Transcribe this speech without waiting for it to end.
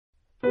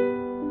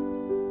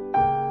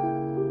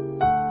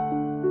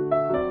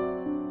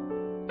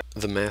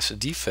The mass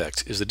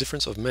defect is the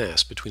difference of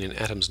mass between an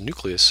atom's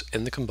nucleus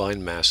and the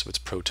combined mass of its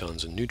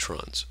protons and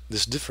neutrons.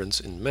 This difference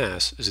in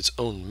mass is its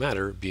own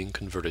matter being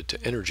converted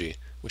to energy,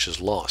 which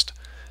is lost.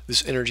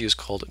 This energy is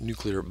called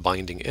nuclear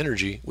binding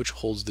energy, which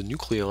holds the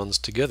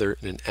nucleons together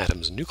in an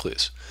atom's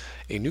nucleus.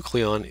 A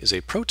nucleon is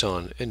a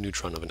proton and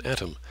neutron of an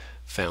atom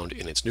found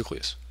in its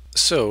nucleus.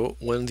 So,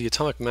 when the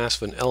atomic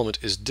mass of an element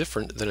is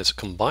different than its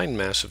combined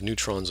mass of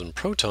neutrons and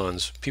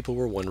protons, people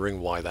were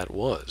wondering why that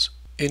was.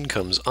 In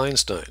comes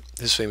Einstein.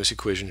 His famous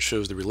equation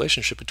shows the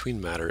relationship between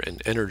matter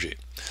and energy.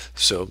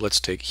 So let's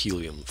take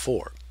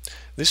helium-4.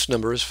 This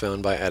number is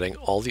found by adding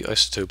all the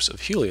isotopes of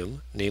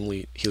helium,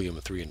 namely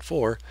helium-3 and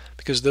 4,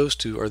 because those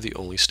two are the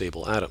only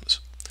stable atoms.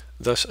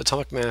 Thus,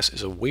 atomic mass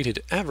is a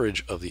weighted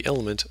average of the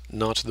element,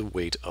 not the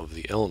weight of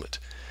the element.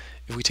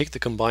 If we take the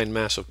combined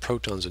mass of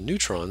protons and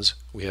neutrons,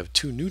 we have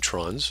 2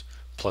 neutrons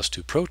plus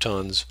 2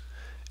 protons,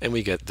 and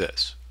we get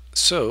this.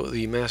 So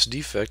the mass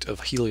defect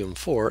of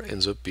helium-4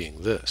 ends up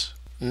being this.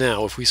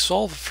 Now, if we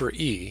solve for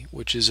E,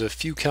 which is a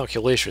few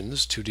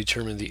calculations to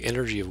determine the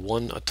energy of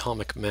one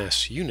atomic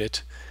mass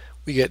unit,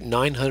 we get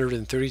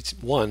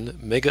 931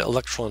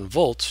 mega-electron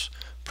volts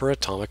per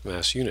atomic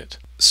mass unit.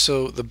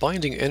 So the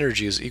binding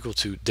energy is equal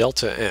to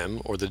delta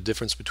M, or the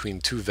difference between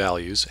two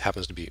values,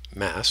 happens to be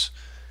mass,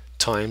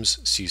 times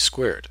c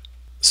squared.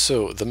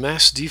 So the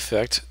mass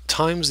defect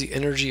times the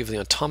energy of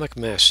the atomic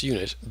mass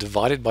unit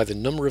divided by the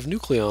number of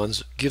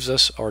nucleons gives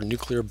us our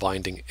nuclear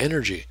binding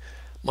energy.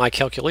 My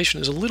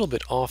calculation is a little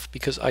bit off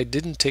because I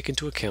didn't take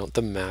into account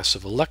the mass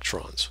of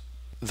electrons.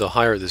 The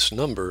higher this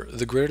number,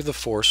 the greater the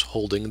force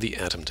holding the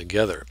atom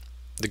together.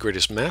 The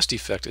greatest mass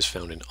defect is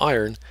found in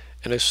iron,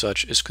 and as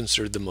such is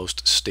considered the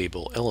most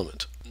stable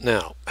element.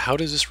 Now, how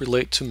does this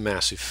relate to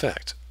mass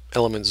effect?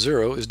 Element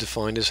 0 is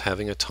defined as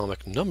having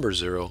atomic number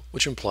 0,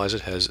 which implies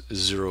it has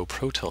 0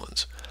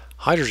 protons.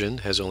 Hydrogen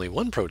has only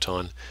 1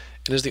 proton,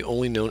 and is the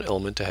only known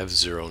element to have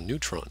 0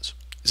 neutrons.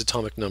 Its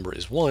atomic number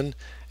is 1, and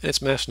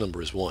its mass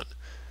number is 1.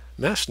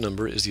 Mass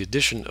number is the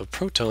addition of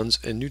protons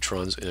and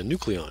neutrons in a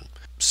nucleon.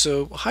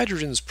 So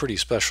hydrogen's pretty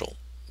special,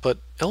 but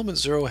element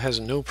 0 has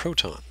no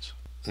protons.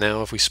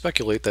 Now if we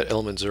speculate that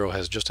element 0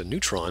 has just a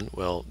neutron,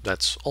 well,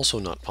 that's also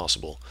not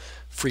possible.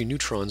 Free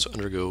neutrons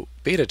undergo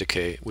beta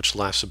decay, which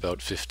lasts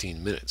about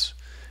 15 minutes.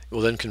 It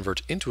will then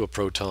convert into a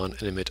proton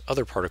and emit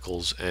other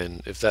particles,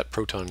 and if that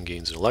proton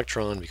gains an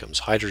electron, it becomes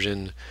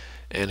hydrogen,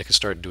 and it can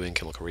start doing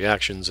chemical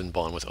reactions and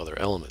bond with other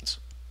elements.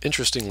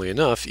 Interestingly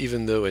enough,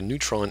 even though a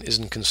neutron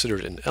isn't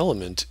considered an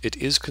element, it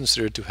is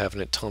considered to have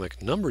an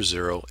atomic number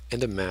 0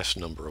 and a mass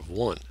number of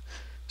 1.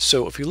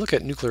 So if we look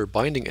at nuclear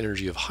binding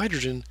energy of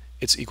hydrogen,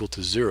 it's equal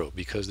to 0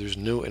 because there's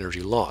no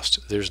energy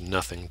lost. There's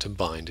nothing to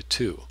bind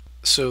to.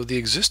 So the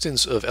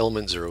existence of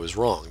element 0 is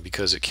wrong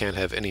because it can't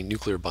have any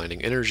nuclear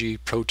binding energy,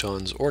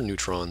 protons, or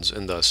neutrons,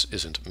 and thus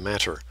isn't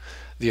matter.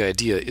 The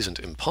idea isn't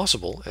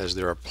impossible, as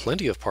there are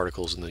plenty of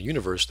particles in the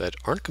universe that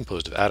aren't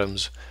composed of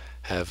atoms,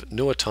 have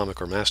no atomic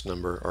or mass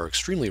number, are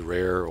extremely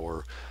rare,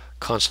 or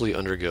constantly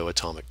undergo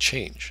atomic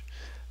change.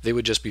 They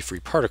would just be free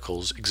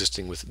particles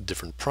existing with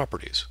different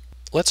properties.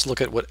 Let's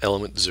look at what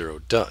element 0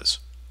 does.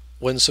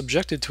 When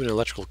subjected to an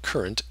electrical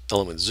current,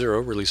 element 0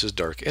 releases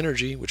dark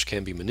energy, which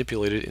can be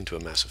manipulated into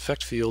a mass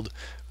effect field,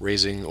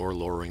 raising or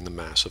lowering the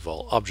mass of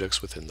all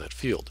objects within that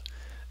field.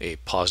 A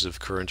positive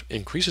current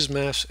increases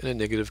mass, and a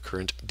negative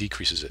current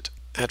decreases it.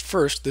 At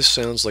first, this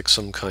sounds like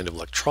some kind of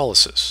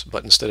electrolysis,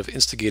 but instead of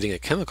instigating a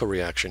chemical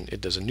reaction, it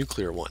does a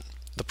nuclear one.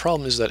 The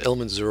problem is that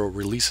element 0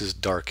 releases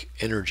dark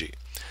energy.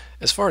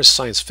 As far as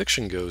science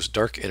fiction goes,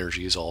 dark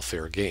energy is all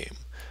fair game.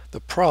 The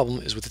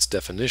problem is with its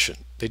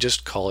definition. They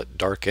just call it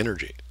dark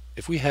energy.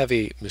 If we have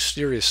a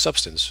mysterious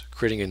substance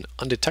creating an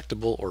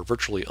undetectable or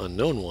virtually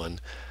unknown one,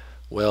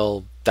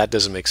 well, that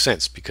doesn't make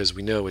sense because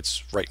we know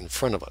it's right in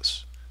front of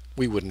us.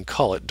 We wouldn't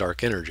call it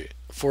dark energy.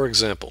 For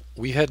example,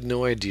 we had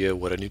no idea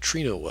what a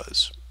neutrino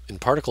was. In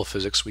particle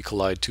physics, we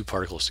collide two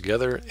particles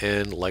together,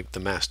 and like the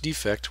mass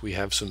defect, we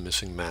have some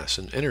missing mass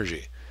and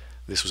energy.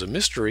 This was a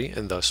mystery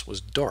and thus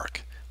was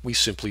dark. We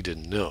simply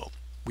didn't know.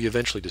 We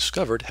eventually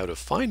discovered how to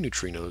find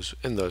neutrinos,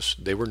 and thus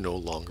they were no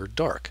longer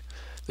dark.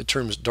 The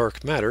terms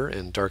dark matter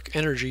and dark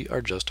energy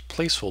are just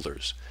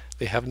placeholders.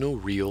 They have no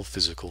real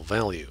physical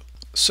value.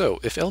 So,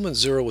 if element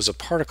 0 was a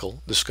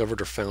particle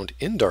discovered or found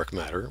in dark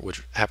matter,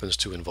 which happens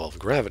to involve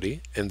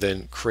gravity, and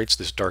then creates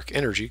this dark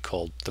energy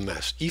called the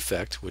mass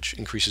effect, which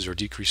increases or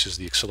decreases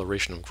the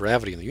acceleration of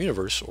gravity in the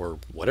universe, or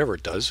whatever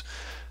it does,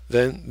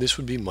 then this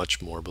would be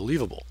much more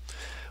believable.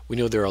 We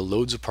know there are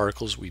loads of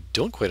particles we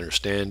don't quite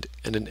understand,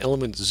 and an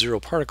element 0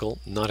 particle,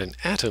 not an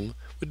atom,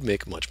 would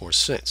make much more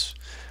sense.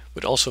 It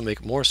would also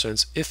make more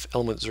sense if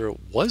element 0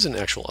 was an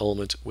actual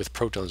element with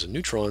protons and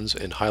neutrons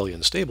and highly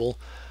unstable,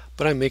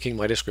 but I'm making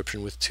my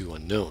description with two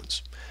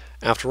unknowns.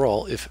 After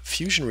all, if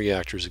fusion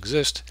reactors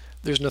exist,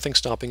 there's nothing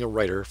stopping a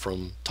writer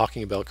from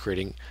talking about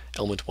creating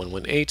element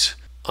 118,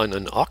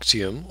 an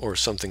octium, or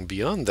something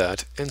beyond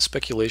that, and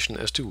speculation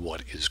as to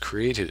what is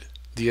created.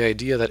 The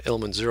idea that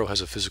element 0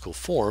 has a physical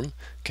form,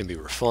 can be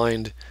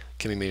refined,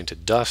 can be made into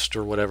dust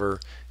or whatever,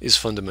 is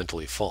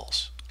fundamentally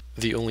false.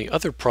 The only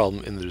other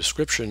problem in the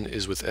description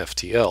is with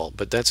FTL,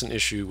 but that's an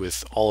issue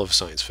with all of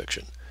science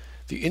fiction.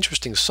 The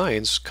interesting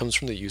science comes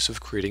from the use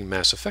of creating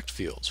mass effect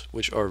fields,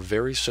 which are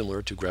very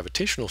similar to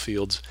gravitational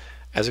fields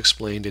as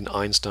explained in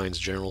Einstein's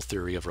general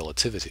theory of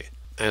relativity.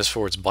 As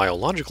for its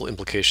biological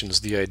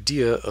implications, the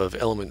idea of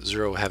element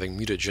 0 having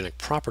mutagenic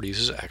properties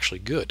is actually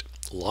good.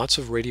 Lots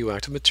of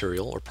radioactive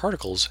material or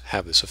particles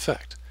have this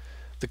effect.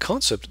 The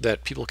concept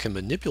that people can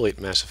manipulate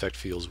mass effect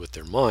fields with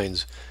their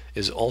minds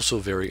is also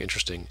very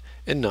interesting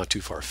and not too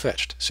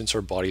far-fetched, since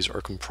our bodies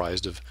are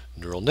comprised of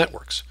neural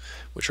networks,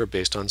 which are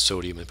based on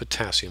sodium and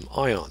potassium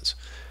ions.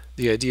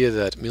 The idea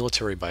that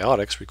military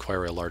biotics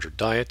require a larger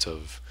diet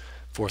of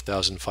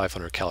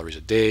 4,500 calories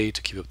a day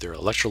to keep up their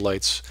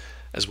electrolytes,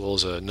 as well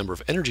as a number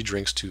of energy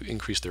drinks to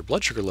increase their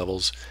blood sugar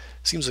levels,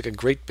 seems like a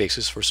great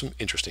basis for some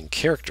interesting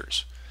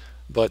characters.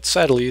 But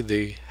sadly,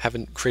 they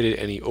haven't created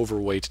any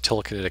overweight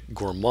telekinetic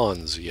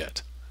gourmands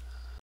yet.